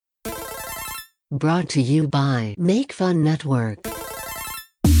Brought to you by Make Fun Network.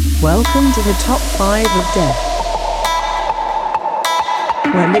 Welcome to the Top 5 of Death,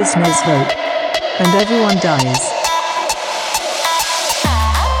 where listeners vote, and everyone dies.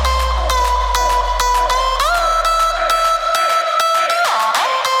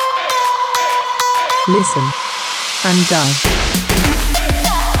 Listen and die.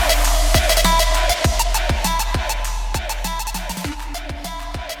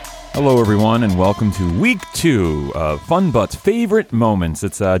 Hello, everyone, and welcome to week 2 of FunButt's Favorite Moments.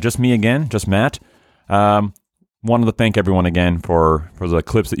 It's just me again, just Matt. Wanted to thank everyone again for the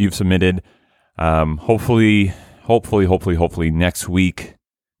clips that you've submitted. Hopefully next week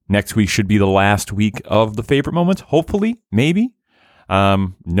should be the last week of the Favorite Moments. Hopefully, maybe.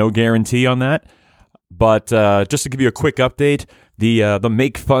 No guarantee on that. But just to give you a quick update, the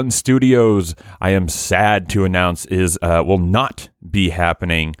Make Fun Studios, I am sad to announce, will not be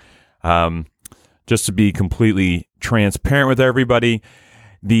happening. Just to be completely transparent with everybody,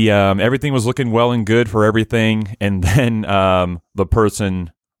 everything was looking well and good for everything, and then the person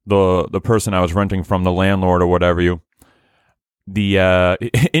I was renting from, the landlord or whatever,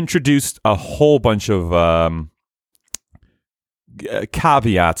 introduced a whole bunch of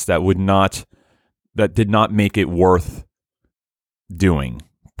caveats that did not make it worth doing.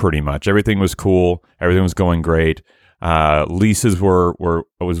 Pretty much everything was cool, everything was going great. Leases were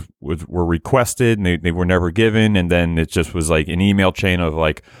requested and they were never given, and then it just was like an email chain of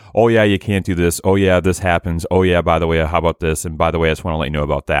like, oh yeah, you can't do this, oh yeah, this happens, oh yeah, by the way, how about this, and by the way, I just want to let you know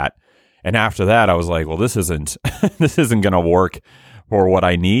about that. And after that, I was like, well, this isn't gonna work for what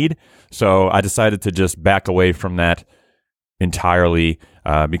I need. So I decided to just back away from that entirely,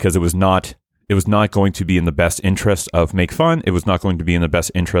 because it was not going to be in the best interest of Make Fun. It was not going to be in the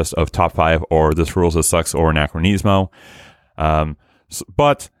best interest of Top 5 or This Rules, This Sucks or Anachronismo.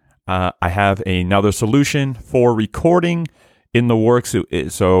 But I have another solution for recording in the works.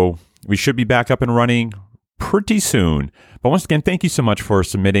 So we should be back up and running pretty soon. But once again, thank you so much for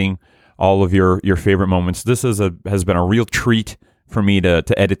submitting all of your favorite moments. This has been a real treat for me to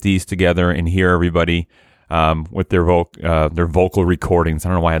edit these together and hear everybody with their vocal recordings. I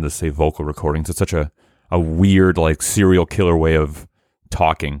don't know why I had to say vocal recordings. It's such a weird, like, serial killer way of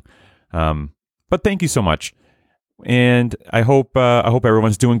talking. But thank you so much, and I hope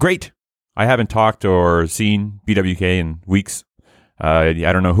everyone's doing great. I haven't talked or seen BWK in weeks. I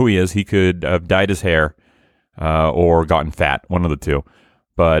don't know who he is. He could have dyed his hair or gotten fat, one of the two.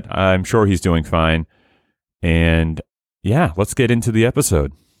 But I'm sure he's doing fine. And yeah, let's get into the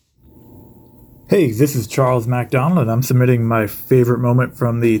episode. Hey, this is Charles MacDonald, and I'm submitting my favorite moment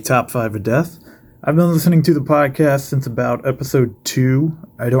from the Top 5 of Death. I've been listening to the podcast since about episode 2.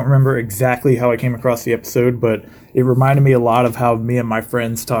 I don't remember exactly how I came across the episode, but it reminded me a lot of how me and my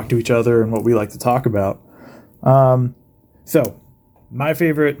friends talk to each other and what we like to talk about. So, my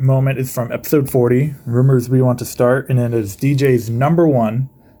favorite moment is from episode 40, Rumors We Want to Start, and it is DJ's number 1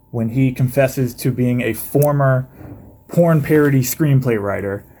 when he confesses to being a former porn parody screenplay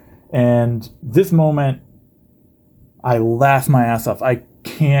writer. And this moment, I laugh my ass off. I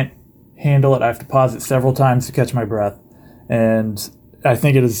can't handle it. I have to pause it several times to catch my breath. And I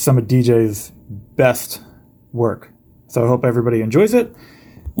think it is some of DJ's best work. So I hope everybody enjoys it.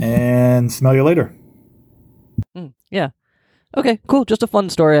 And smell you later. Yeah. Okay, cool. Just a fun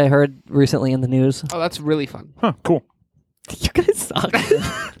story I heard recently in the news. Oh, that's really fun. Huh, cool. You guys suck.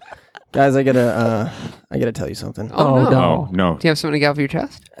 Guys, I gotta tell you something. Oh, no. Oh, no. Do you have something to get off your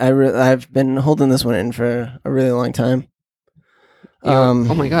chest? I've been holding this one in for a really long time. Oh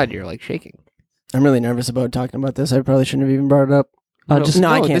my god, you're like shaking. I'm really nervous about talking about this. I probably shouldn't have even brought it up. I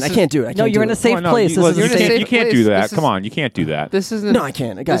can't do it. You're in a safe place. You This is a safe you can't do that. Come on, you can't do that. This isn't. No, I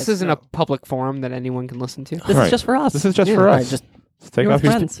can't. Guys, This isn't a public forum that anyone can listen to. This is just for us. This is just Yeah. for All right, us. just Take You're off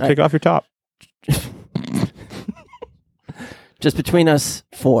your friends. take off your top. just between us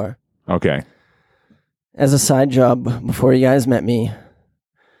 4. Okay. As a side job, before you guys met me,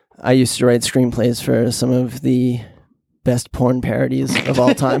 I used to write screenplays for some of the best porn parodies of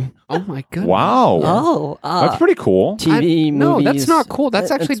all time. Oh my goodness. Wow. Oh, That's pretty cool. TV, No, movies. that's not cool.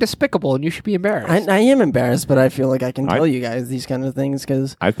 That's actually It's- despicable, and you should be embarrassed. I am embarrassed, but I feel like I can tell you guys these kind of things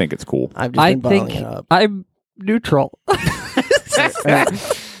because I think it's cool. I've just I been bottling think it up. I'm neutral. The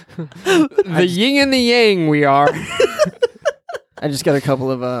yin and the yang we are. I just got a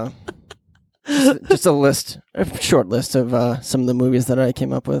couple of just a short list of some of the movies that I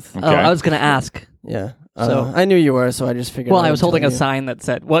came up with. Okay. Oh, I was going to ask. Yeah. So- I knew you were, so I just figured. Well, I would was holding tell a you. sign that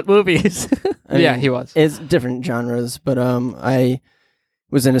said, "What movies?" I mean, Yeah, he was. It's different genres, but I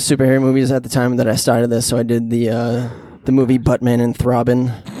was into superhero movies at the time that I started this, so I did the movie Buttman and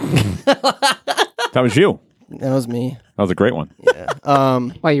Throbbing. That was you. That was me. That was a great one. Yeah.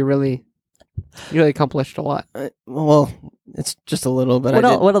 Wow, you really accomplished a lot. Well, it's just a little, but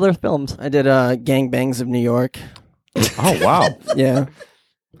What other films? I did Gangbangs of New York. Oh wow. Yeah.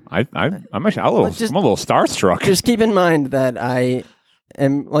 I'm actually I'm a little starstruck. Just keep in mind that I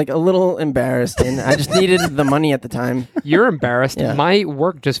am like a little embarrassed, and I just needed the money at the time. You're embarrassed. Yeah. My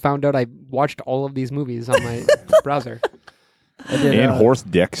work just found out I watched all of these movies on my browser. I did, And horse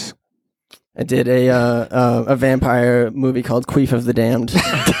dicks. I did a vampire movie called Queef of the Damned.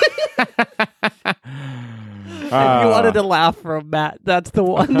 If you wanted to laugh from Matt, that's the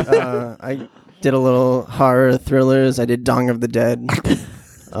one. I did a little horror thrillers. I did Dong of the Dead.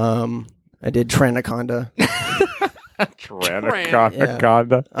 I did Tranaconda.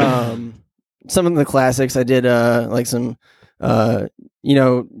 Tranaconda. Some of the classics. I did like some,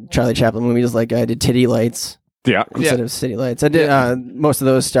 Charlie Chaplin movies. Like I did Titty Lights Yeah. instead of City Lights. I did most of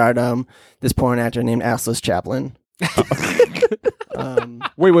those starred this porn actor named Assless Chaplin.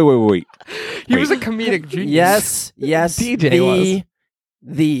 Wait. He was a comedic genius. Yes. DJ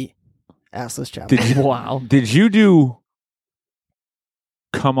the Assless Chaplin. Did you, Wow. Did you do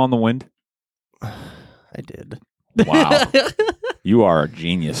Come on the Wind? I did. Wow. You are a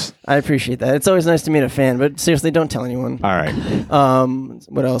genius. I appreciate that. It's always nice to meet a fan, but seriously, don't tell anyone. All right.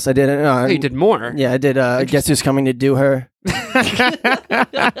 What else? I did. Oh, you did more. Yeah, I did. Guess Who's Coming to Do Her?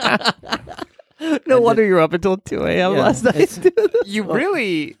 No wonder you were up until 2 a.m. last night. You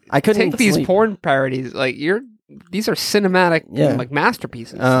really I couldn't take these sleep. porn parodies like these are cinematic Yeah. like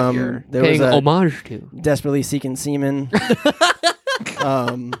masterpieces that you're there was paying a- homage to. Desperately Seeking Seaman.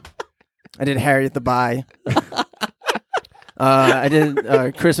 I did Harriet the Bi. I did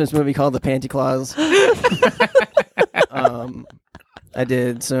a Christmas movie called The Panty Claus. I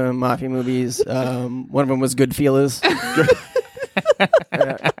did some mafia movies. One of them was Goodfellas.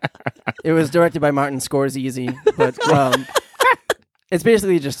 It was directed by Martin Scorsese, but it's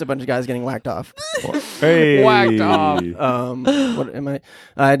basically just a bunch of guys getting whacked off. Hey. Whacked off. What am I?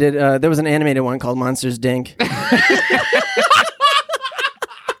 I did. There was an animated one called Monsters Dink.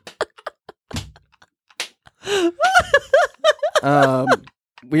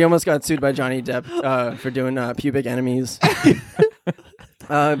 We almost got sued by Johnny Depp for doing Pubic Enemies.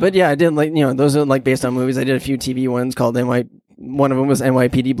 But yeah, I did those are like based on movies. I did a few TV ones called one of them was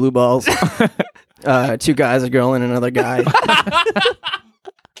NYPD Blue Balls. 2 guys, a girl, and another guy.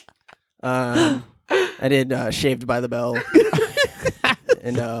 I did Shaved by the Bell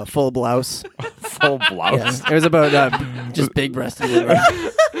and Full Blouse. Full blouse. Yeah, it was about just big-breasted women.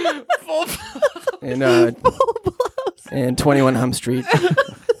 And 21 Hum Street.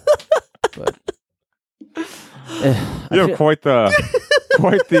 But, You have quite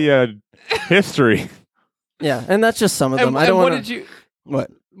the history. yeah, and that's just some of them. And, I don't what want did you?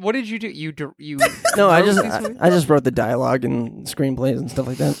 What? What did you do? You No, I wrote just these movies? I just wrote the dialogue and screenplays and stuff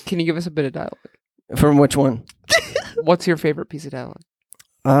like that. Can you give us a bit of dialogue? From which one? What's your favorite piece of dialogue?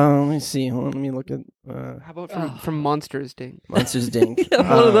 Let me see. Hold on, let me look at How about from Monsters Dink? Monsters Dink. One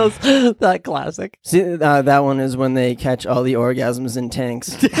of those, that classic. See, that one is when they catch all the orgasms in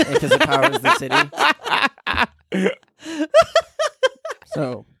tanks because it powers the city.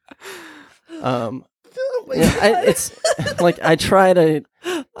 So, it's like I try to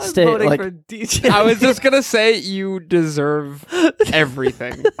stay voting like for DJ. I was just gonna say you deserve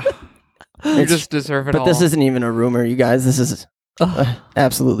everything. You just deserve it all. but this isn't even a rumor, you guys. This is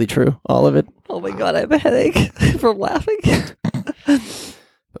absolutely true. All of it. Oh my god, I have a headache from laughing.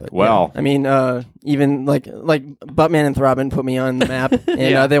 But, Well. yeah. I mean, even like Buttman and Throbbing put me on the map,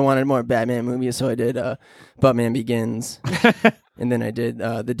 and they wanted more Batman movies, so I did Buttman Begins, and then I did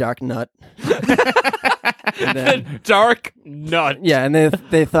The Dark Nut. And then, Dark Nut. yeah, and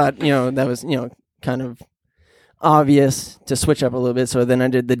they thought that was kind of obvious to switch up a little bit, so then I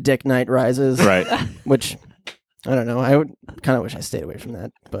did The Dick Knight Rises, Right. which I don't know. I would kind of wish I stayed away from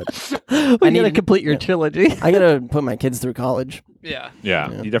that, but We need need to to- complete your yeah. trilogy. I gotta put my kids through college. Yeah.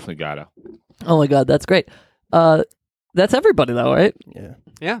 Yeah, Yeah. you definitely gotta. Oh my god, that's great. That's everybody though, right?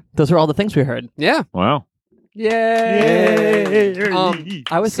 Yeah. Those are all the things we heard. Yeah. Wow. Yay!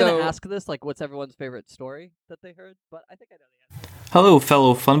 I was So- gonna ask this, like, what's everyone's favorite story that they heard, but I think I know the answer. Hello,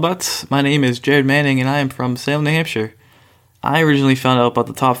 fellow funbutts. My name is Jared Manning, and I am from Salem, New Hampshire. I originally found out about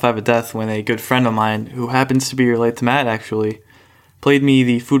the Top 5 of Death when a good friend of mine, who happens to be related to Matt actually, played me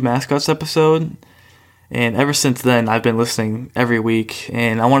the Food Mascots episode, and ever since then I've been listening every week,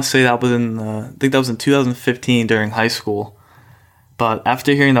 and I want to say that was I think that was in 2015 during high school. But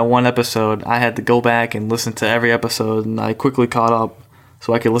after hearing that one episode, I had to go back and listen to every episode, and I quickly caught up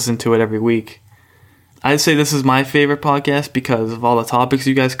so I could listen to it every week. I'd say this is my favorite podcast because of all the topics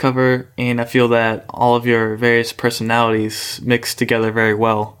you guys cover, and I feel that all of your various personalities mix together very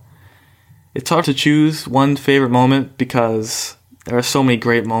well. It's hard to choose one favorite moment because there are so many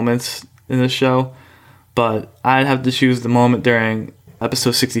great moments in this show, but I'd have to choose the moment during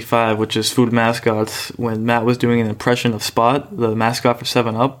episode 65, which is Food Mascots, when Matt was doing an impression of Spot, the mascot for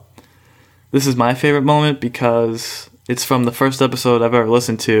 7-Up. This is my favorite moment because it's from the first episode I've ever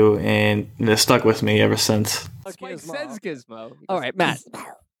listened to, and it stuck with me ever since. Spike says Gizmo. All right, Matt.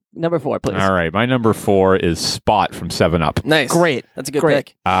 Number 4, please. All right, my number 4 is Spot from 7-Up. Nice. Great. That's a good Great.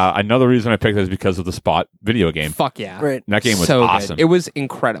 pick. Another reason I picked it is because of the Spot video game. Fuck yeah. Great. That game was So awesome. good. It was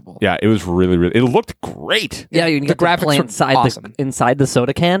incredible. Yeah, it was really. It looked great. Yeah, you can The get to play graphics were inside awesome. inside the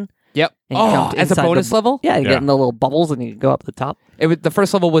soda can. Yep. And you Oh, jump as a inside bonus the- level? Yeah, you Yeah. get in the little bubbles and you go up the top. The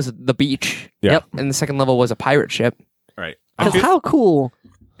first level was the beach. Yeah. Yep. And the second level was a pirate ship. Right. Because how cool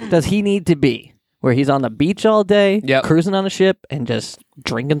does he need to be? Where he's on the beach all day, Yep. cruising on a ship, and just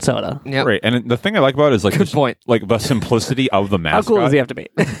drinking soda. Yep. Right, and the thing I like about it is like Good just, point. like the simplicity of the How mascot. cool does he have to be?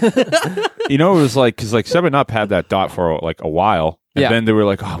 You know, it was like because like 7-Up had that dot for like a while, and Yeah. then they were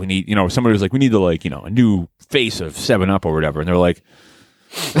like, oh, we need, somebody was like, we need to like a new face of 7-Up or whatever, and they're like,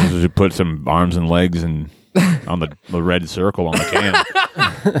 put some arms and legs and on the red circle on the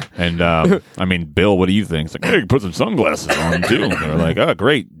can. And I mean, Bill, what do you think? It's like, hey, put some sunglasses on too. And they're like, oh,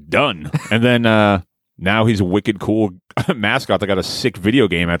 great, done. And then now he's a wicked cool mascot that got a sick video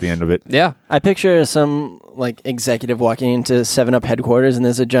game at the end of it. Yeah. I picture some like executive walking into 7-Up headquarters, and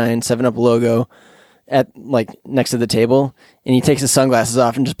there's a giant 7-Up logo at like next to the table, and he takes his sunglasses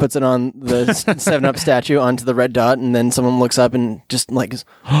off and just puts it on the 7-Up statue onto the red dot, and then someone looks up and just like, goes,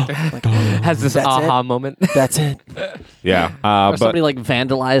 like Has this That's aha it? moment. that's it. Yeah, Or but somebody like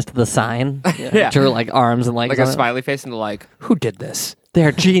vandalized the sign. Yeah. Drew like arms and legs Like on a it. smiley face, and they're like, who did this?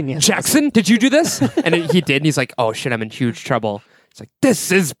 They're genius. Jackson, did you do this? And he did, and he's like, oh shit, I'm in huge trouble. It's like,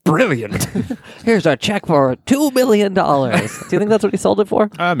 this is brilliant. Here's our check for $2 million. Do you think that's what he sold it for?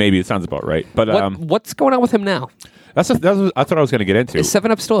 maybe it sounds about right. But What's going on with him now? that's what I thought I was going to get into. Is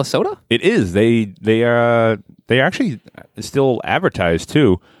 7-Up still a soda? It is. They actually still advertise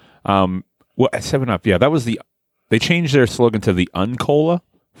too. Well, 7-Up, yeah, that was they changed their slogan to the Uncola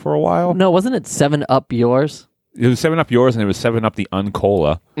for a while. No, wasn't it 7-Up yours? It was 7-Up yours, and it was 7-Up the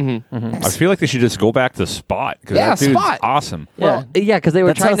Uncola. Mm-hmm. I feel like they should just go back to Spot because Yeah, that dude's Spot. awesome. Well, yeah, because they were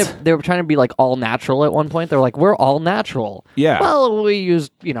that trying sounds- to be like all natural at one point. They're like, we're all natural. Yeah. Well, we use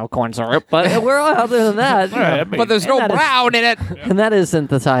corn syrup, but we're all other than that. But there's no And that is- brown in it. and that is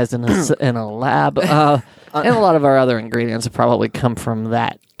synthesized in a lab. And a lot of our other ingredients have probably come from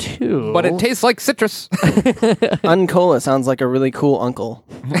that too. But it tastes like citrus. Uncola sounds like a really cool uncle.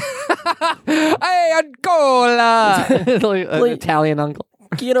 Hey, Angola! like an Italian uncle.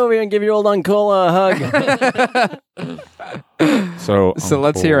 Get over here and give your old Uncola a hug. So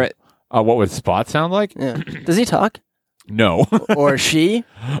let's hear it. What would Spot sound like? Yeah. Does he talk? No. Or she?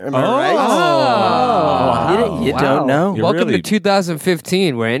 Am I right? Oh, You don't know. You're Welcome really- to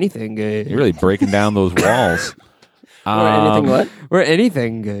 2015, where anything good. You're really breaking down those walls. Or anything what? Where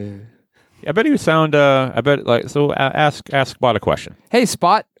anything good. I bet he would sound. I bet like so. Ask Spot a question. Hey,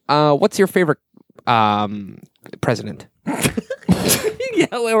 Spot, what's your favorite president? Yeah,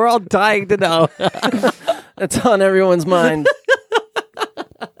 we're all dying to know. That's on everyone's mind.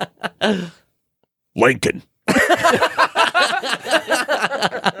 Lincoln.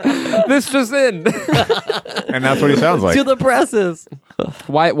 This just in. And that's what he sounds like. To the presses.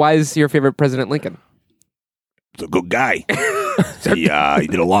 Why is your favorite President Lincoln? He's a good guy. He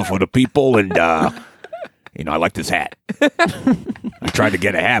did a lot for the people, and I liked his hat. I tried to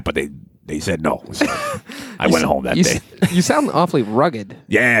get a hat, but they said no. So I went home that day. You sound awfully rugged.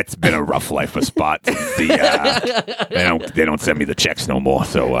 Yeah, it's been a rough life for Spot. They don't send me the checks no more.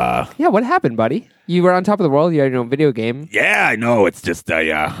 So Yeah, what happened, buddy? You were on top of the world. You had your own video game. yeah, I know. It's just I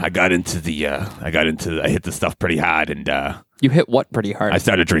hit the stuff pretty hard, and You hit what pretty hard? I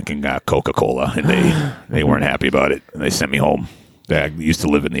started drinking Coca-Cola, and they weren't happy about it, and they sent me home. I used to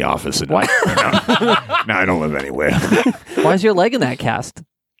live in the office, and now I don't live anywhere. Why is your leg in that cast?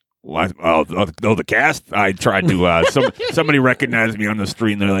 What? Oh, the cast. I tried to. Somebody recognized me on the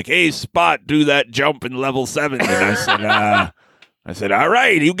street, and they're like, "Hey, Spot, do that jump in level 7." And I said, "All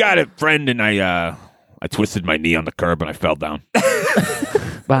right, you got it, friend." And I twisted my knee on the curb, and I fell down.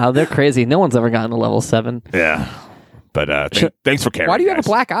 Wow, they're crazy. No one's ever gotten to level 7. Yeah, but thanks for caring. Why do you have a guys.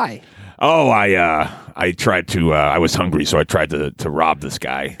 black eye? Oh, I tried to. I was hungry, so I tried to rob this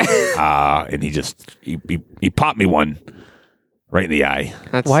guy, and he popped me one right in the eye.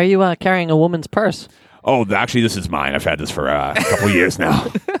 That's, Why are you carrying a woman's purse? Oh, actually, this is mine. I've had this for a couple years now.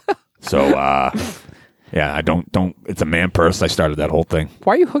 So Yeah, I don't. It's a man purse. I started that whole thing.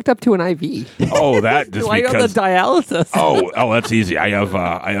 Why are you hooked up to an IV? Oh, that just Why are you on because. the dialysis? Oh, that's easy. I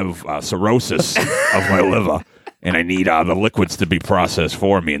have cirrhosis of my liver, and I need the liquids to be processed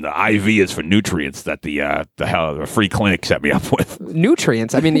for me. And the IV is for nutrients that the free clinic set me up with.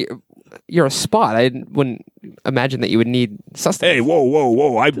 Nutrients. I mean, you're a spot. I wouldn't imagine that you would need sustenance. Hey,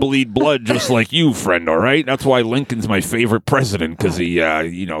 whoa! I bleed blood just like you, friend. All right, that's why Lincoln's my favorite president because he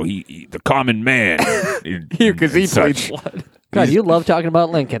the common man. Because he played Such. blood. God, you love talking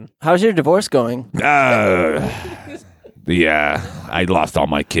about Lincoln. How's your divorce going? I lost all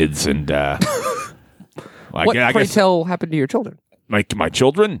my kids, and What, I pray guess tell, happened to your children? my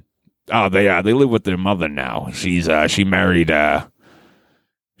children. Oh, they live with their mother now. She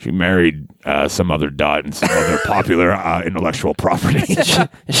married some other dot and some other popular intellectual property.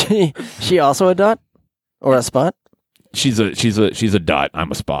 She also a dot or a spot? She's a dot.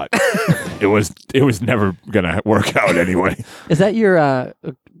 I'm a spot. It was never gonna work out anyway. Is that your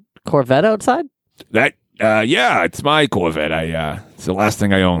Corvette outside? That yeah, it's my Corvette. It's the last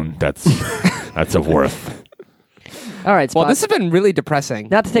thing I own. That's of worth. All right, Spot. Well, this has been really depressing.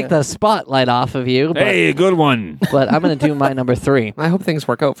 Not to take the spotlight off of you, but, Hey, good one. but I'm going to do my number 3. I hope things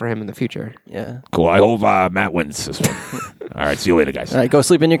work out for him in the future. Yeah. Cool. I hope Matt wins this one. All right. See you later, guys. All right, go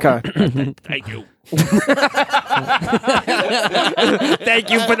sleep in your car. Thank you.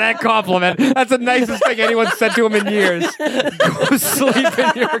 Thank you for that compliment. That's the nicest thing anyone's said to him in years. Go sleep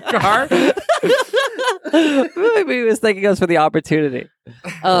in your car. Maybe he was thanking us for the opportunity.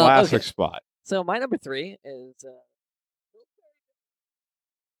 Classic Okay. spot. So my number 3 is...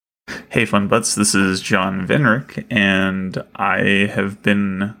 Hey, Fun Butts, this is John Venrick, and I have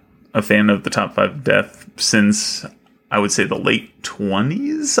been a fan of the Top 5 of Death since, I would say, the late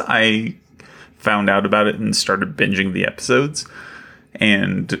 20s. I found out about it and started binging the episodes,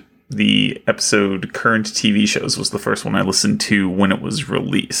 and the episode Current TV Shows was the first one I listened to when it was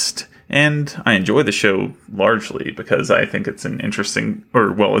released. And I enjoy the show largely because I think it's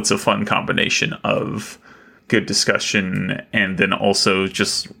it's a fun combination of good discussion and then also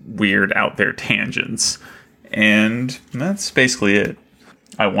just weird out there tangents. And that's basically it.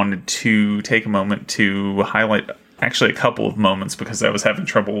 I wanted to take a moment to highlight actually a couple of moments because I was having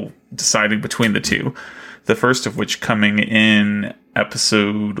trouble deciding between the two. The first of which coming in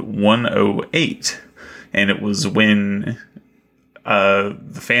episode 108. And it was when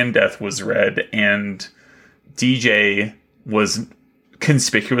the fan death was read and DJ was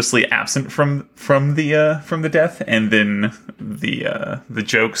conspicuously absent from the death, and then the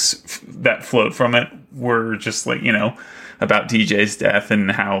jokes that flowed from it were just like, about DJ's death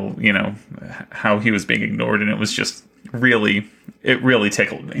and how he was being ignored, and it was just really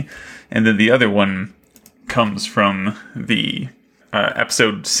tickled me. And then the other one comes from the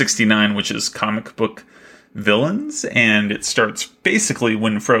episode 69, which is comic book villains, and it starts basically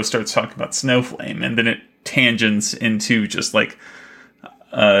when Fro starts talking about Snowflame, and then it tangents into just like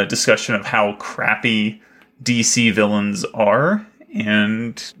a discussion of how crappy DC villains are,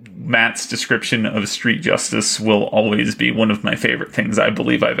 and Matt's description of Street Justice will always be one of my favorite things I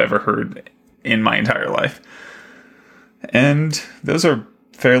believe I've ever heard in my entire life. And those are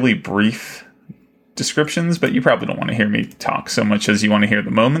fairly brief descriptions, but you probably don't want to hear me talk so much as you want to hear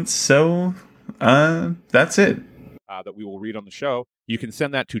the moments, so that's it. That we will read on the show. You can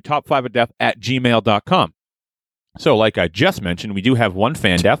send that to top5ofdeath@gmail.com. So, like I just mentioned, we do have one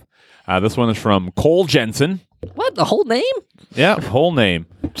fan death. This one is from Cole Jensen. What? The whole name? Yeah, whole name.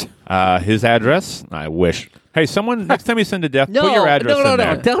 His address? I wish. Hey, someone, next time you send a death, put your address in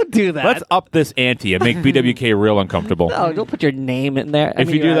there. No, don't do that. Let's up this ante and make BWK real uncomfortable. No, don't put your name in there. If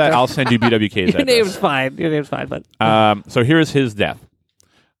you do that, I'll send you BWK's Your name's address. fine, but... So here's his death.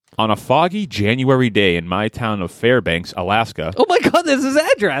 On a foggy January day in my town of Fairbanks, Alaska, Oh my God, this is his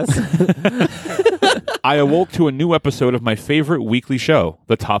address. I awoke to a new episode of my favorite weekly show,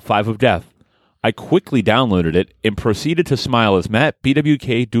 The Top 5 of Death. I quickly downloaded it and proceeded to smile as Matt,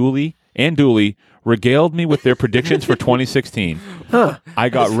 BWK, Dooley regaled me with their predictions for 2016. I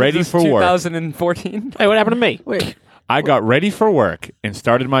got ready for work. 2014. Hey, what happened to me? Wait. I got ready for work and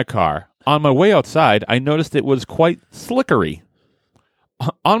started my car. On my way outside, I noticed it was quite slickery.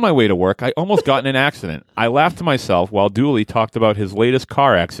 On my way to work, I almost got in an accident. I laughed to myself while Dooley talked about his latest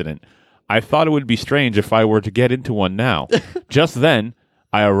car accident. I thought it would be strange if I were to get into one now. Just then,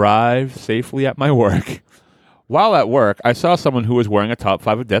 I arrived safely at my work. While at work, I saw someone who was wearing a Top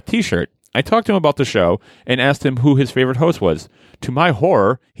 5 of Death t-shirt. I talked to him about the show and asked him who his favorite host was. To my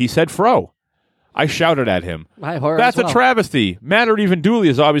horror, he said Fro. I shouted at him. My horror That's as well. a travesty. Matt or even Dooley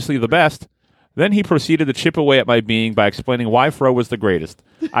is obviously the best. Then he proceeded to chip away at my being by explaining why Fro was the greatest.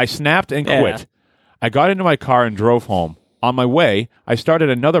 I snapped and quit. I got into my car and drove home. On my way, I started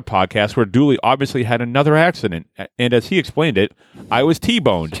another podcast where Dooley obviously had another accident, and as he explained it, I was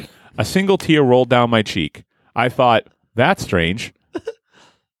T-boned. A single tear rolled down my cheek. I thought, that's strange.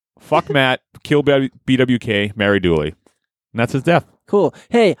 Fuck Matt, kill BWK, marry Dooley. And that's his death. Cool.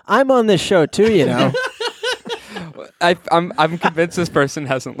 Hey, I'm on this show too, you know. I'm convinced this person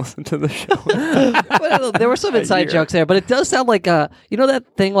hasn't listened to the show. Well, there were some inside jokes there, but it does sound like you know that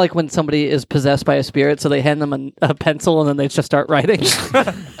thing like when somebody is possessed by a spirit, so they hand them a pencil and then they just start writing.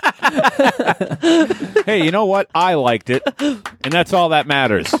 Hey, you know what? I liked it, and that's all that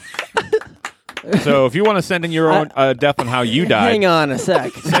matters. So if you want to send in your own death on how you died, Hang on a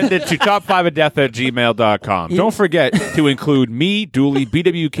sec. send it to top5ofdeath@gmail.com. Don't forget to include me, Dooley,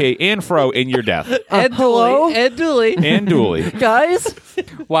 BWK, and Fro in your death. And hello? Dooley. And Dooley. And Dooley. Guys,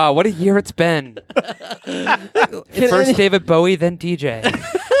 Wow, what a year it's been. First David Bowie, then DJ.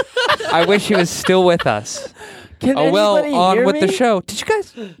 I wish he was still with us. can Oh, well, anybody on hear with me? the show. Did you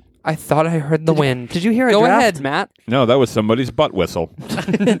guys? I thought I heard the wind. Did you hear a Go draft? ahead, Matt. No, that was somebody's butt whistle.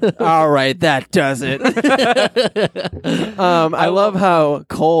 All right, that does it. I love how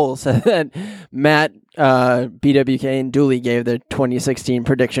Cole said that Matt, BWK, and Dooley gave their 2016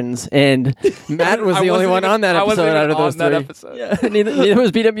 predictions, and Matt was the only one on that I wasn't episode out of even those on that three. episode. Yeah, neither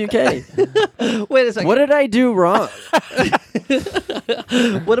was BWK. Wait a second. What did I do wrong?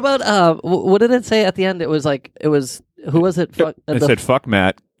 What about what did it say at the end? It was who was it? It said, fuck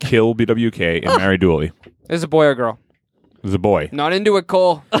Matt, kill BWK, and marry Dooley. Is it a boy or girl? It was a boy. Not into it,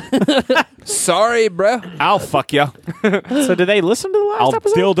 Cole. Sorry, bro. I'll fuck ya. So did they listen to the last I'll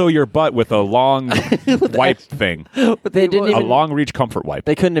episode? dildo your butt with a long wipe thing. But they didn't A even. long reach comfort wipe.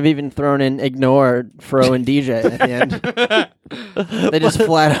 They couldn't have even thrown in ignore Fro and DJ at the end. They just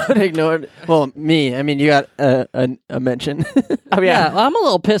flat out ignored. Well, me. I mean, you got a mention. I mean, yeah, well, I'm a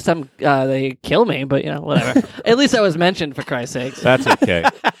little pissed. They kill me, but whatever. At least I was mentioned, for Christ's sakes. That's okay.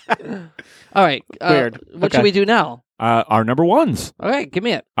 All right. Weird. What Okay. should we do now? Our number ones. All right, give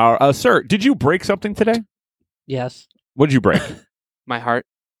me it. Sir, did you break something today? Yes. What did you break? My heart.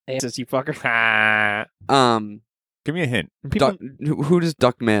 Says you fucker. Give me a hint. Who does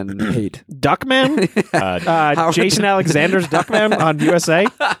Duckman hate? Duckman? Howard Jason the- Alexander's Duckman on USA?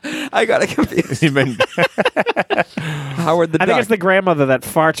 I got it confused. Howard the I Duck. think it's the grandmother that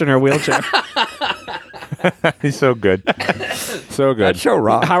farts in her wheelchair. He's so good. So good. That show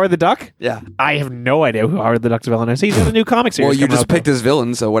rock. Howard the Duck? Yeah. I have no idea who Howard the Duck's villain is. He's in a new comic series. Well, you coming just out, though. picked his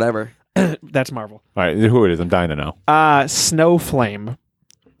villain, so whatever. That's Marvel. All right, who it is? I'm dying to know. Snowflame.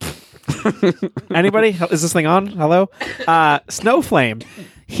 Anybody? Is this thing on? Hello? Snowflame.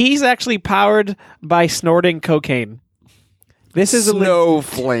 He's actually powered by snorting cocaine. This is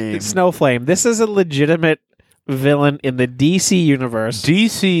Snowflame. Snowflame. This is a legitimate villain in the DC universe.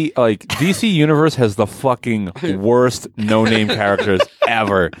 DC Universe has the fucking worst no-name characters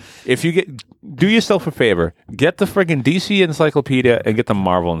ever. If you do yourself a favor, get the friggin' DC Encyclopedia and get the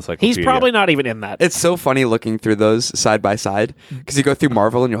Marvel Encyclopedia. He's probably not even in that. It's so funny looking through those side by side because you go through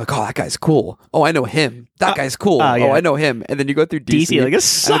Marvel and you're like, oh, that guy's cool. Oh, I know him. That guy's cool. yeah. Oh, I know him. And then you go through DC, like,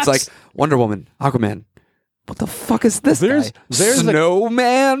 this and it's sucks. like Wonder Woman, Aquaman. What the fuck is this There's guy? a-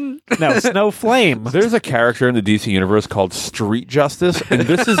 Snowman? No, Snowflame. There's a character in the DC Universe called Street Justice, and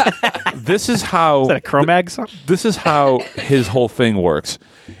this is how Is that a Cro-Mag song? this is how his whole thing works.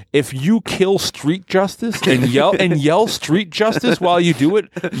 If you kill Street Justice and yell Street Justice while you do it,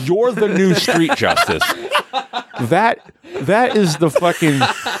 you're the new Street Justice. That is the fucking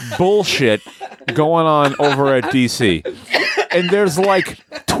bullshit going on over at DC. And there's like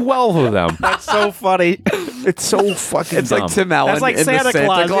 12 of them. That's so funny. It's so fucking It's dumb. like Tim Allen That's like in Santa the Santa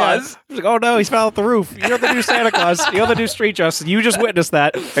Claus. Claus. Yeah. Like, oh no, he's fell off the roof. You're the new Santa Claus. You're the new Street Justice. You just witnessed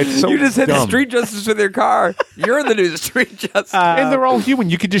that. It's so You just hit dumb. Street Justice with your car. You're the new Street Justice. And they're all human.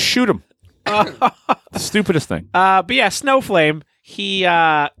 You could just shoot them. The stupidest thing. But yeah, Snowflame. He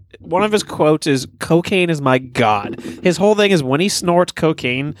one of his quotes is "Cocaine is my god." His whole thing is when he snorts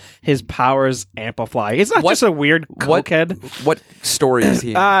cocaine, his powers amplify. He's not just a weird cokehead. What story is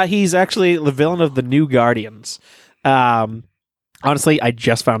he? He's actually the villain of the New Guardians. Honestly, I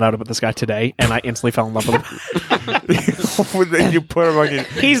just found out about this guy today, and I instantly fell in love with him. You put him on your...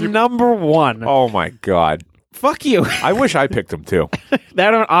 He's number one. Oh my god. Fuck you. I wish I picked him too.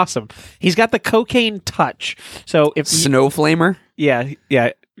 They're awesome. He's got the cocaine touch. So if Snowflamer? Yeah.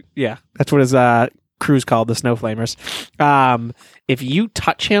 That's what his crew's called, the Snowflamers. If you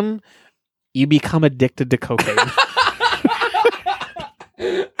touch him, you become addicted to cocaine.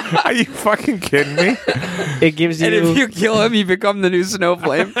 Are you fucking kidding me? It gives And you. if you kill him, you become the new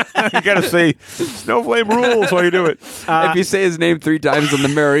Snowflame. You gotta say Snowflame rules while you do it. If you say his name 3 times on the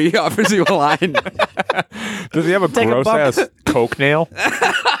mirror, he offers you a line. Does he have a Take a gross bump. ass coke nail?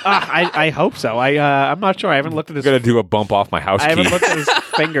 I hope so. I'm not sure. I haven't looked at his. I'm gonna do a bump off my house I key. haven't looked at his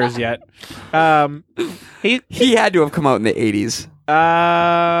fingers yet. He had to have come out in the 80s.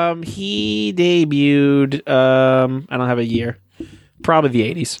 He debuted. I don't have a year. Probably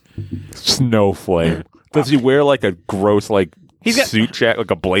the 80s. Snowflame. Does he wear like a gross like He's got- suit jacket,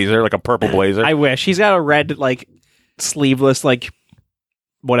 like a blazer, like a purple blazer? I wish he's got a red like sleeveless like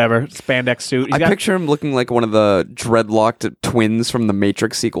whatever spandex suit. He's I got, picture him looking like one of the dreadlocked twins from the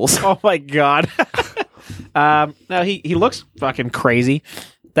Matrix sequels. Oh my god. No, he looks fucking crazy.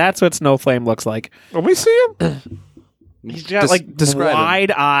 That's what Snowflame looks like. Let me see him. He's got like describe him.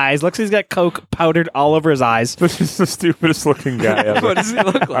 wide eyes. Looks like he's got coke powdered all over his eyes. This is the stupidest looking guy ever. What does he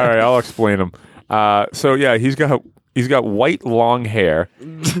look like? All right, I'll explain him. So yeah, he's got white long hair,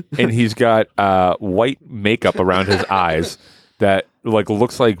 and he's got white makeup around his eyes that like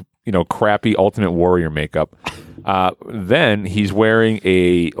looks like crappy Ultimate Warrior makeup. Then he's wearing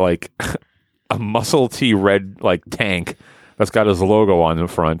a like a muscle tee red like tank that's got his logo on the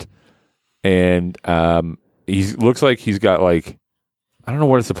front, and he looks like he's got like I don't know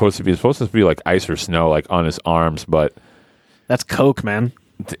what it's supposed to be. It's supposed to be like ice or snow like on his arms, but That's coke, man.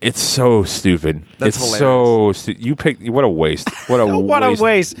 it's so stupid. That's it's so you picked what a waste. What a What waste. a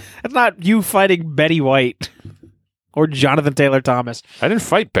waste. It's not you fighting Betty White or Jonathan Taylor Thomas. I didn't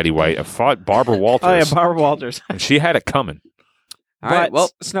fight Betty White. I fought Barbara Walters. Oh yeah, Barbara Walters. And she had it coming. All right, But well,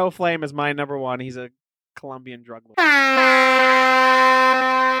 Snowflame is my number one. He's a Colombian drug lord.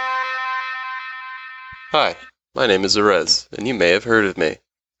 Hi, my name is Arez, and you may have heard of me.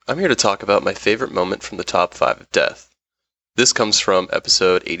 I'm here to talk about my favorite moment from the top 5 of death. This comes from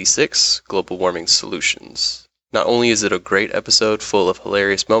episode 86, Global Warming Solutions. Not only is it a great episode full of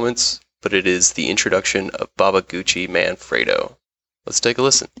hilarious moments, but it is the introduction of Baba Gucci Manfredo. Let's take a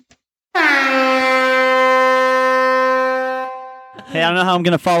listen. Hey, I don't know how I'm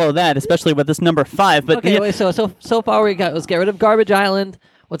going to follow that, especially with this number 5. But Okay, wait. So far we got. Let's get rid of Garbage Island.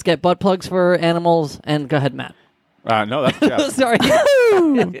 Let's get butt plugs for animals. And go ahead, Matt. No, that's Jeff. Sorry.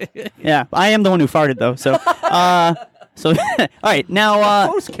 yeah, I am the one who farted though. So, all right, now.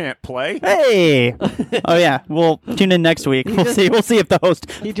 Host can't play. Hey. Oh yeah, we'll tune in next week. We'll see if the host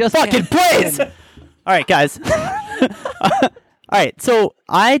He just fucking can't. plays. All right, guys. All right, so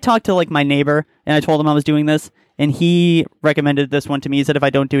I talked to like my neighbor and I told him I was doing this, and he recommended this one to me. He said if I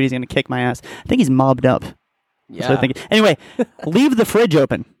don't do it, he's going to kick my ass. I think he's mobbed up. Yeah. So I think. Anyway, leave the fridge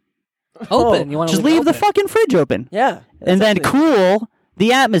open. Open. You want to Just leave the fucking fridge open. Yeah. And then cool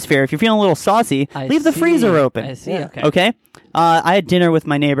the atmosphere. If you're feeling a little saucy, leave the freezer open. I see. Okay. Okay. I had dinner with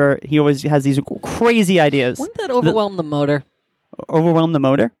my neighbor. He always has these crazy ideas. Wouldn't that overwhelm the motor? Overwhelm the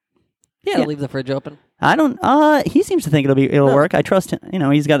motor? Yeah, to leave the fridge open. I don't. He seems to think it'll work. I trust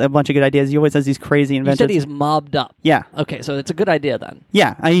him. He's got a bunch of good ideas. He always has these crazy You inventions. said he's mobbed up. Yeah. Okay, so it's a good idea then.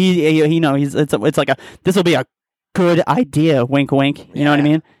 Yeah. It's like this will be a good idea. Wink, wink. You know what I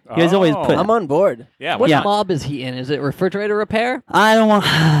mean? He always put. I'm on board. Yeah. What Yeah. mob is he in? Is it refrigerator repair? I don't want.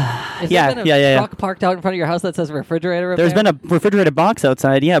 Is Yeah, there been a yeah. truck parked out in front of your house that says refrigerator repair? There's been a refrigerator box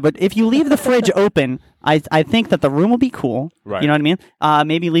outside, yeah. But if you leave the fridge open, I think that the room will be cool. Right. You know what I mean?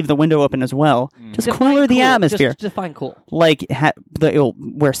 Maybe leave the window open as well. Just Define cooler the cool. atmosphere. Just define cool. Like you'll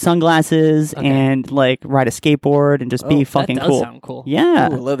wear sunglasses and like ride a skateboard and just be fucking that does cool. sound cool.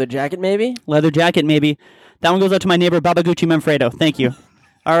 Yeah. Ooh, leather jacket, maybe? Leather jacket, maybe. That one goes out to my neighbor Baba Gucci Manfredo. Thank you.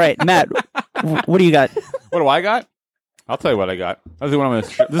 All right, Matt. What do you got? What do I got? I'll tell you what I got. This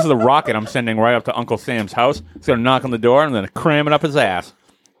is the rocket I'm sending right up to Uncle Sam's house. He's going to knock on the door and then cram it up his ass.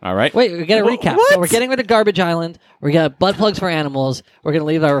 All right? Wait, we got to recap. So we're getting rid of Garbage Island. We got butt plugs for animals. We're going to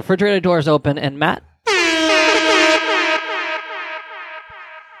leave our refrigerator doors open. And Matt?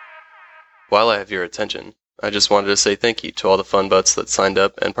 While I have your attention, I just wanted to say thank you to all the fun butts that signed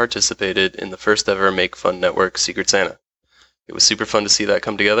up and participated in the first ever Make Fun Network Secret Santa. It was super fun to see that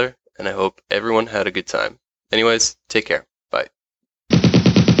come together, and I hope everyone had a good time. Anyways, take care. Bye.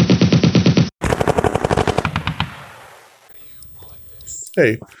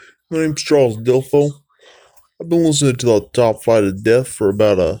 Hey, my name's Charles Dilfo. I've been listening to the Top 5 of Death for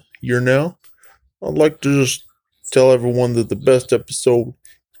about a year now. I'd like to just tell everyone that the best episode is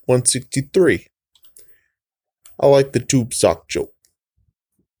 163. I like the tube sock joke.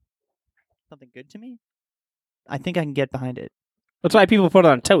 Something good to me? I think I can get behind it. That's why people put it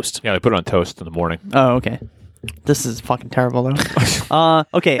on toast. Yeah, they put it on toast in the morning. Oh, okay. This is fucking terrible, though.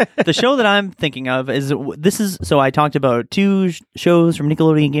 Okay, the show that I'm thinking of is so I talked about two shows from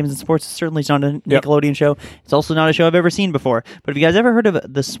Nickelodeon Games and Sports. Certainly, it's not a Nickelodeon show. It's also not a show I've ever seen before. But have you guys ever heard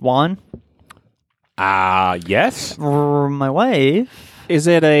of The Swan? Yes. My wife has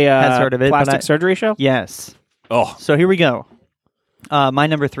heard of it. Plastic surgery show? Yes. Oh. So here we go. My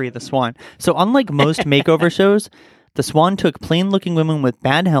number 3, The Swan. So unlike most makeover shows, The Swan took plain-looking women with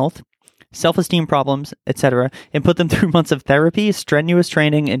bad health, self-esteem problems, etc., and put them through months of therapy, strenuous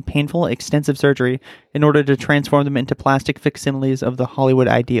training, and painful, extensive surgery in order to transform them into plastic facsimiles of the Hollywood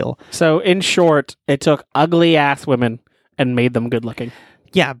ideal. So, in short, it took ugly-ass women and made them good-looking.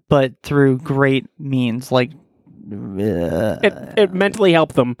 Yeah, but through great means, like... It mentally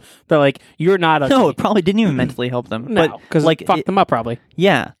helped them. They're like, you're not ugly. No, it probably didn't even mentally help them. No, because like, it fucked them up, probably.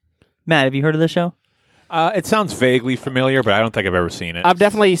 Yeah. Matt, have you heard of this show? It sounds vaguely familiar, but I don't think I've ever seen it. I've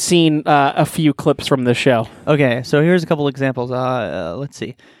definitely seen a few clips from this show. Okay, so here's a couple examples. Let's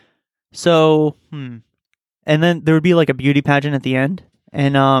see. So, and then there would be like a beauty pageant at the end,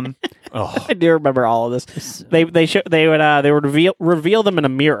 and I do remember all of this. They would reveal them in a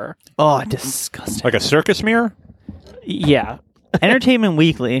mirror. Oh, disgusting! Like a circus mirror. Yeah. Entertainment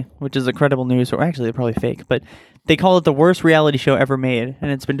Weekly, which is a credible news, or actually they're probably fake, but they call it the worst reality show ever made,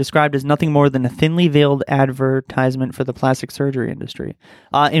 and it's been described as nothing more than a thinly veiled advertisement for the plastic surgery industry.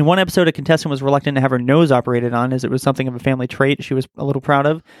 In one episode, a contestant was reluctant to have her nose operated on, as it was something of a family trait she was a little proud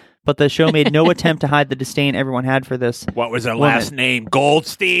of, but the show made no attempt to hide the disdain everyone had for this. What was her last name?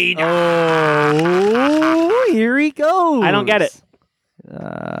 Goldstein? Oh, here he goes. I don't get it.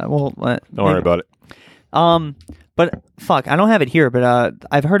 Don't worry about it. But fuck, I don't have it here, but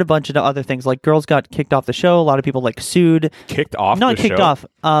I've heard a bunch of other things. Like, girls got kicked off the show. A lot of people sued. Kicked off Not the kicked show? off.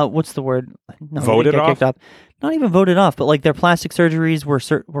 What's the word? No, they Voted didn't get off? kicked off. Not even voted off, but like their plastic surgeries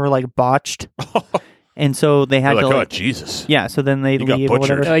were like botched. And so they had They're to like, like, oh, Jesus. Yeah, so then they You got leave or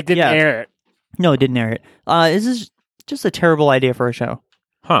butchered. whatever. Like, didn't air it. No, it didn't air it. This is just a terrible idea for a show.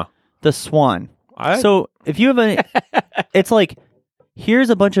 Huh. The Swan. So if you have it's like, here's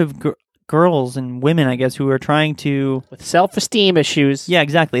a bunch of girls and women, I guess, who are trying to... With self-esteem issues. Yeah,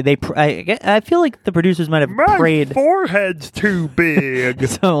 exactly. I feel like the producers might have prayed... forehead's too big.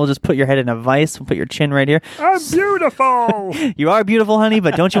 So we'll just put your head in a vice. We'll put your chin right here. I'm beautiful. You are beautiful, honey,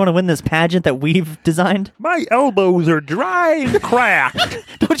 but don't you want to win this pageant that we've designed? My elbows are dry and cracked.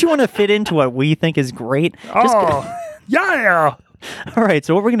 Don't you want to fit into what we think is great? Yeah. All right,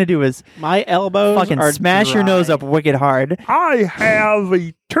 so what we're going to do is... My elbows fucking are smash your dry. nose up wicked hard. I have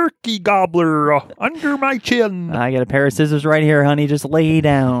a turkey gobbler under my chin. I got a pair of scissors right here, honey. Just lay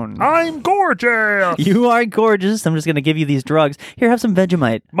down. I'm gorgeous. You are gorgeous. I'm just going to give you these drugs. Here, have some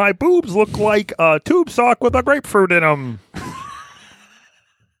Vegemite. My boobs look like a tube sock with a grapefruit in them.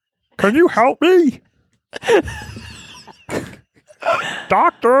 Can you help me?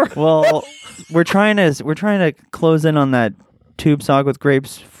 Doctor. Well, we're trying to close in on that tube sock with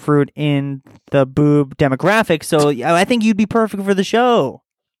grapefruit in the boob demographic, so I think you'd be perfect for the show.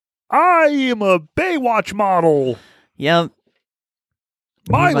 I am a Baywatch model. Yep.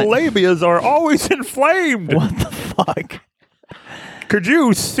 My labias are always inflamed. What the fuck? Could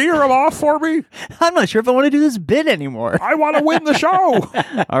you sear them off for me? I'm not sure if I want to do this bit anymore. I want to win the show.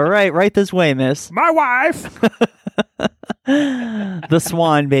 All right, right this way, miss. My wife. The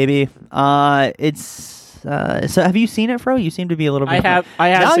Swan, baby. So have you seen it, Fro? You seem to be a little bit... I have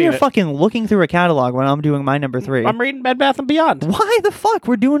Now seen you're it. fucking looking through a catalog when I'm doing my number 3. I'm reading Bed Bath & Beyond. Why the fuck?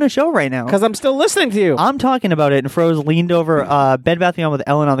 We're doing a show right now. Because I'm still listening to you. I'm talking about it, and Fro's leaned over Bed Bath & Beyond with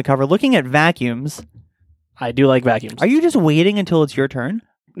Ellen on the cover, looking at vacuums. I do like vacuums. Are you just waiting until it's your turn?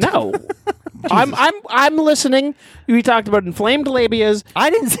 No. I'm listening. We talked about inflamed labias.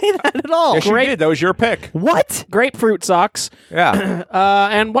 I didn't say that at all. Yes, you did. That was your pick. What? Grapefruit socks. Yeah.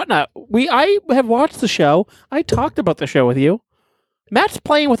 And whatnot. I have watched the show. I talked about the show with you. Matt's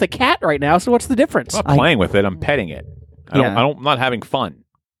playing with a cat right now, so what's the difference? I'm not playing with it. I'm petting it. I'm not having fun.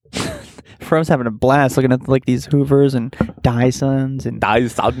 Fro's having a blast looking at like these Hoovers and Dysons and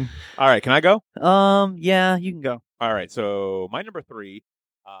Dyson. All right, can I go? Yeah, you can go. All right, so my number 3 is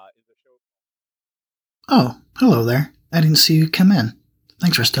the show. Oh, hello there. I didn't see you come in.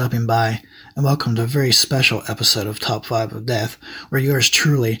 Thanks for stopping by, and welcome to a very special episode of Top 5 of Death, where yours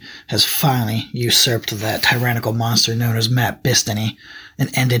truly has finally usurped that tyrannical monster known as Matt Bistany,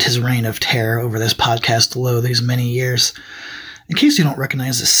 and ended his reign of terror over this podcast below these many years. In case you don't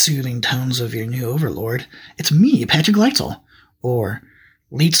recognize the soothing tones of your new overlord, it's me, Patrick Leitzel, or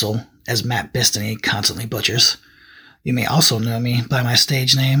Leitzel, as Matt Bistany constantly butchers. You may also know me by my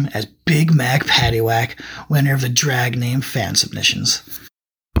stage name as Big Mac Paddywhack, winner of the drag name fan submissions.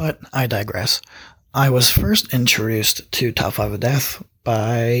 But I digress. I was first introduced to Top 5 of Death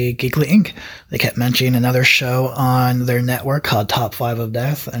by Geekly Inc. They kept mentioning another show on their network called Top 5 of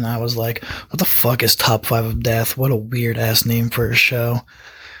Death, and I was like, what the fuck is Top 5 of Death? What a weird-ass name for a show.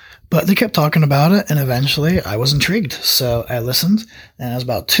 But they kept talking about it, and eventually I was intrigued, so I listened, and it was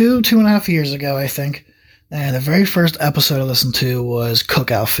about 2.5 years ago, I think, and the very first episode I listened to was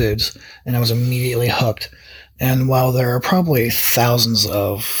Cookout Foods, and I was immediately hooked. And while there are probably thousands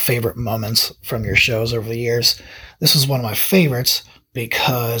of favorite moments from your shows over the years, this was one of my favorites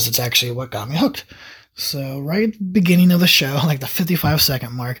because it's actually what got me hooked. So right at the beginning of the show, like the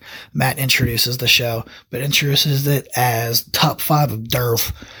 55-second mark, Matt introduces the show, but introduces it as Top 5 of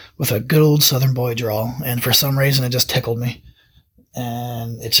Death with a good old Southern boy drawl. And for some reason, it just tickled me.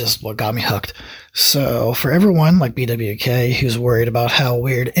 And it's just what got me hooked. So for everyone like BWK who's worried about how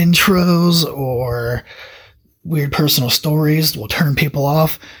weird intros or weird personal stories will turn people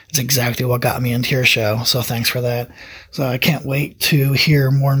off, it's exactly what got me into your show. So thanks for that. So I can't wait to hear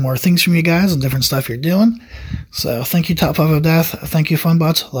more and more things from you guys and different stuff you're doing. So thank you, Top 5 of Death. Thank you,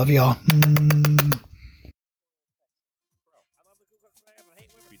 Funbutts. Love y'all.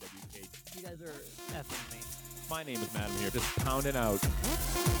 My name is Madam here, just pounding out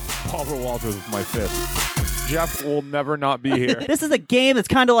Barbara Walters with my fist. Jeff will never not be here. This is a game that's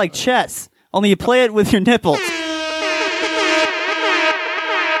kind of like chess, only you play it with your nipples.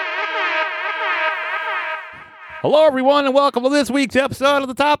 Hello, everyone, and welcome to this week's episode of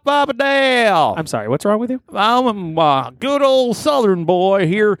the Top 5 of Dale. I'm sorry, what's wrong with you? I'm a good old Southern boy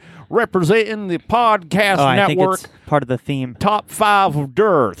here representing the podcast network. I think it's part of the theme. Top 5 of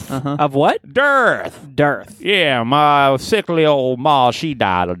Dearth. Of what? Dearth. Dearth. Yeah, my sickly old ma, she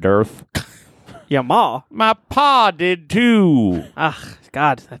died of dearth. Your ma? My pa did too. Ah,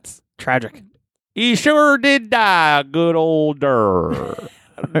 God, that's tragic. He sure did die, good old Dearth.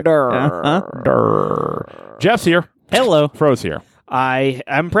 Jeff's here. Hello. Fro's here. I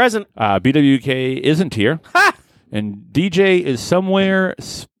am present. BWK isn't here. And DJ is somewhere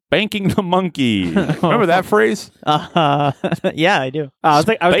spanking the monkey. Remember that phrase? Yeah, I do. I was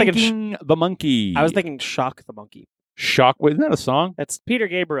thinking Spanking the monkey. I was thinking Shock the Monkey. Shock? Wait, isn't that a song? That's Peter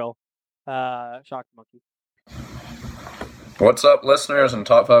Gabriel. Shock the Monkey. What's up, listeners and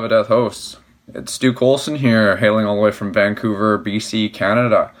Top 5 of Death hosts? It's Stu Colson here, hailing all the way from Vancouver, BC,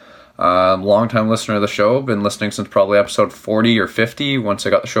 Canada. Long-time listener of the show, been listening since probably episode 40 or 50, once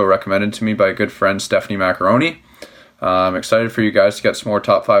I got the show recommended to me by a good friend, Stephanie Macaroni. I'm excited for you guys to get some more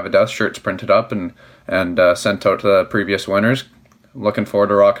Top 5 of Death shirts printed up and sent out to the previous winners. I'm looking forward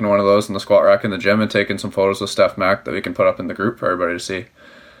to rocking one of those in the squat rack in the gym and taking some photos with Steph Mac that we can put up in the group for everybody to see.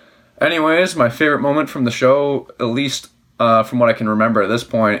 Anyways, my favorite moment from the show, at least from what I can remember at this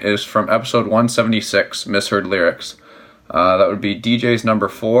point, is from episode 176, Misheard Lyrics. That would be DJ's number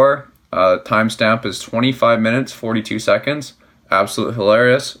 4. Timestamp is 25 minutes, 42 seconds. Absolutely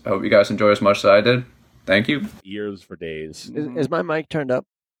hilarious. I hope you guys enjoy as much as I did. Thank you. Years for days. Is my mic turned up?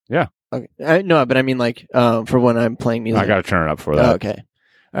 Yeah. Okay. No, but I mean like for when I'm playing music. I got to turn it up for that. Oh, okay.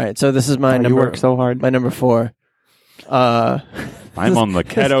 All right. So this is my number. You work so hard. My number 4. I'm on the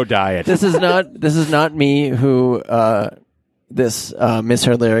keto diet. This is not me who this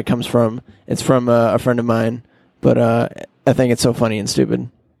misheard lyric comes from. It's from a friend of mine, but I think it's so funny and stupid.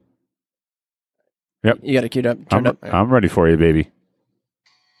 Yep. You got it queued up. Turned up. I'm ready for you, baby.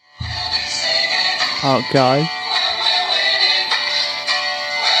 Oh, God.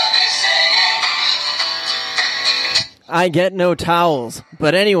 I get no towels,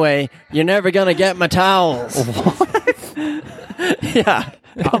 but anyway, you're never gonna get my towels. Yeah.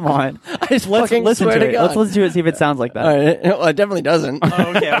 Come on. I just Let's fucking listen swear to to it. God. Let's listen to it, see if it sounds like that. All right. Well, it definitely doesn't.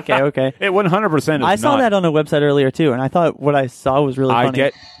 Oh, okay. It 100% is I saw not. that on a website earlier, too, and I thought what I saw was really funny. I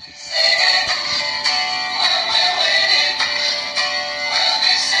get...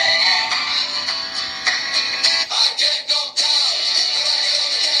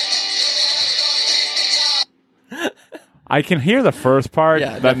 I can hear the first part.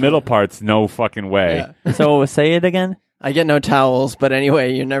 Yeah, that definitely. middle part's no fucking way. Yeah. So say it again. I get no towels, but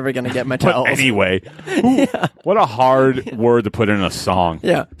anyway, you're never gonna get my towels. But anyway, what a hard word to put in a song.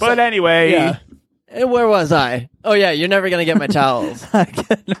 Yeah. But anyway, Yeah. And where was I? Oh yeah, you're never gonna get my towels. I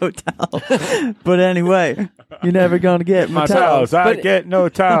get no towel. But anyway, you're never going to get my my towels. I But get no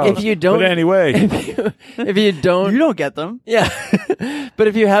towels. if you don't- But anyway, If you don't, You don't get them. yeah. But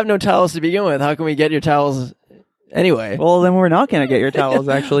if you have no towels to begin with, how can we get your towels anyway? Well, then we're not going to get your towels,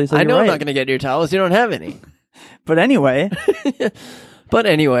 actually. So I you're know right. I'm not gonna get your towels. You don't have any. But anyway, But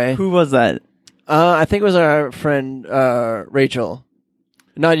anyway, who was that? I think it was our friend Rachel,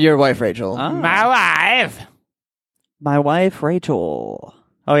 not your wife, Rachel. my wife. My wife, Rachel.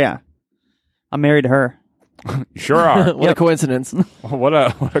 Oh, yeah. I'm married to her. Sure are. What a coincidence. What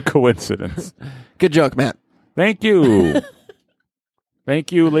a coincidence. Good joke, Matt. Thank you.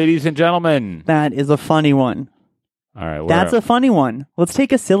 Thank you, ladies and gentlemen. That is a funny one. All right. That's a funny one. Let's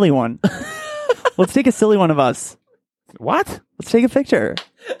take a silly one. Let's take a silly one of us. What? Let's take a picture.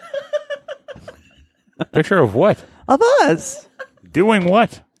 Picture of what? Of us. Doing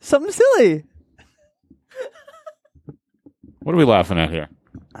what? Something silly. What are we laughing at here?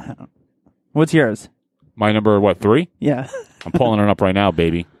 What's yours? My number, what, 3? Yeah. I'm pulling it up right now,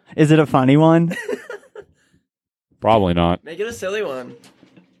 baby. Is it a funny one? Probably not. Make it a silly one.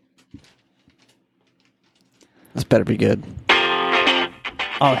 This better be good.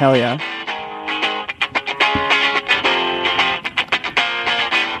 Oh, hell yeah.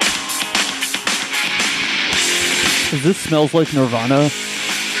 This smells like Nirvana.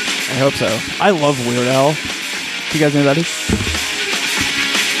 I hope so. I love Weird Al. Do you guys know who that is?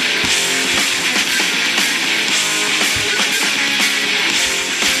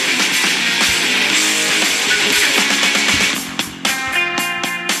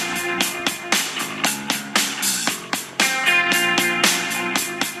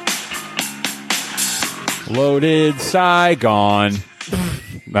 Loaded Saigon.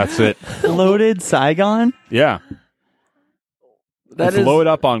 That's it. Loaded Saigon? Yeah. That It's is- load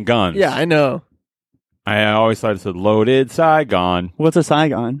up on guns. Yeah, I know. I always thought it said loaded Saigon. What's a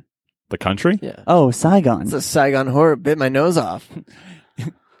Saigon? The country? Yeah. Oh, Saigon. It's a Saigon horror bit my nose off.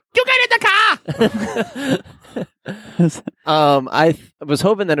 You get in the car. I was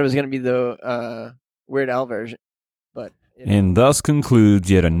hoping that it was going to be the Weird Al version, but And thus concludes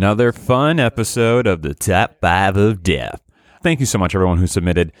yet another fun episode of the Top 5 of Death. Thank you so much, everyone who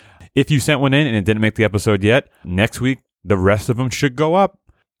submitted. If you sent one in and it didn't make the episode yet, next week, the rest of them should go up.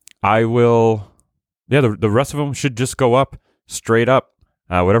 The rest of them should just go up straight up.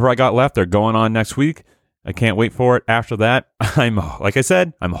 Whatever I got left, they're going on next week. I can't wait for it. After that, like I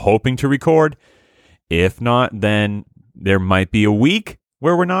said, I'm hoping to record. If not, then there might be a week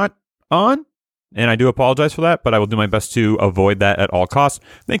where we're not on. And I do apologize for that, but I will do my best to avoid that at all costs.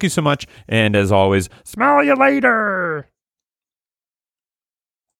 Thank you so much. And as always, smell you later.